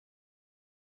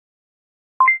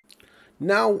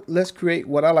Now let's create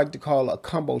what I like to call a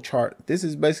combo chart. This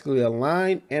is basically a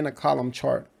line and a column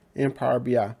chart in Power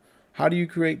BI. How do you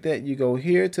create that? You go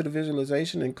here to the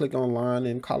visualization and click on line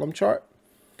and column chart.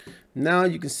 Now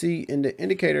you can see in the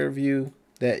indicator view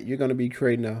that you're going to be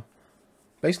creating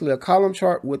basically a column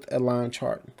chart with a line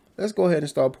chart. Let's go ahead and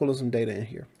start pulling some data in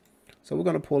here. So we're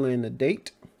going to pull in the date.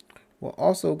 We're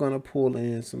also going to pull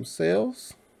in some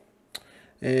sales.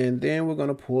 And then we're going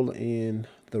to pull in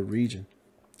the region.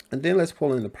 And then let's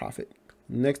pull in the profit.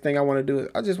 Next thing I want to do is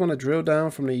I just want to drill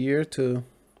down from the year to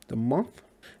the month.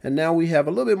 And now we have a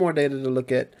little bit more data to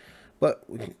look at, but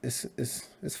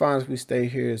it's fine if we stay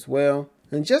here as well.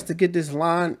 And just to get this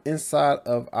line inside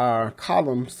of our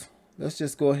columns, let's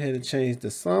just go ahead and change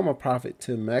the sum of profit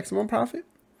to maximum profit.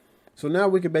 So now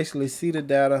we can basically see the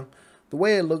data, the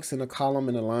way it looks in a column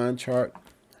in a line chart.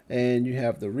 And you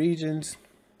have the regions,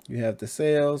 you have the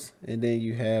sales, and then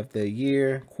you have the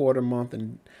year, quarter, month,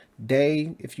 and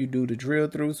day if you do the drill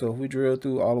through. So if we drill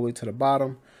through all the way to the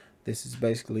bottom, this is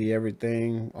basically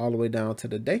everything all the way down to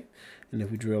the day. And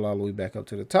if we drill all the way back up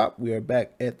to the top, we are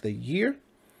back at the year.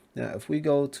 Now, if we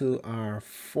go to our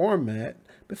format,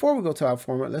 before we go to our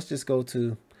format, let's just go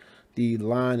to the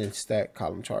line and stack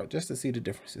column chart just to see the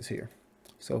differences here.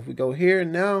 So if we go here,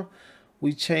 now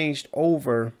we changed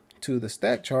over to the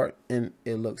stack chart and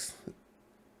it looks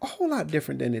a whole lot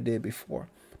different than it did before.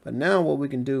 But now what we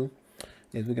can do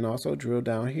is we can also drill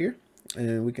down here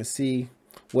and we can see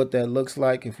what that looks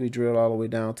like if we drill all the way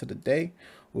down to the day.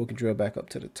 We can drill back up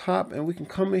to the top and we can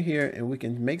come in here and we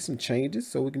can make some changes.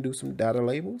 So we can do some data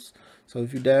labels. So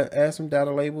if you add some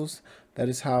data labels, that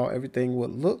is how everything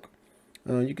would look.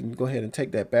 You can go ahead and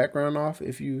take that background off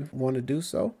if you want to do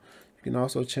so. You can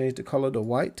also change the color to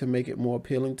white to make it more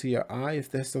appealing to your eye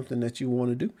if that's something that you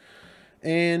want to do.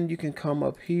 And you can come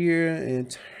up here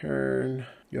and turn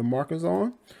your markers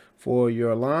on for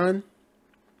your line.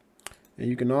 And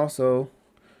you can also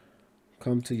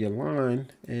come to your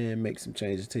line and make some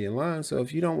changes to your line. So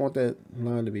if you don't want that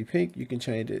line to be pink, you can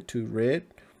change it to red,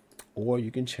 or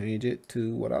you can change it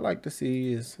to what I like to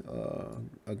see is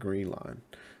a green line.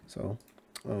 So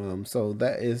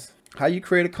that is how you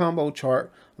create a combo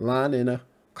chart, line and a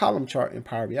column chart in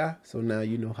Power BI. So now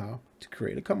you know how to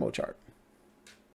create a combo chart.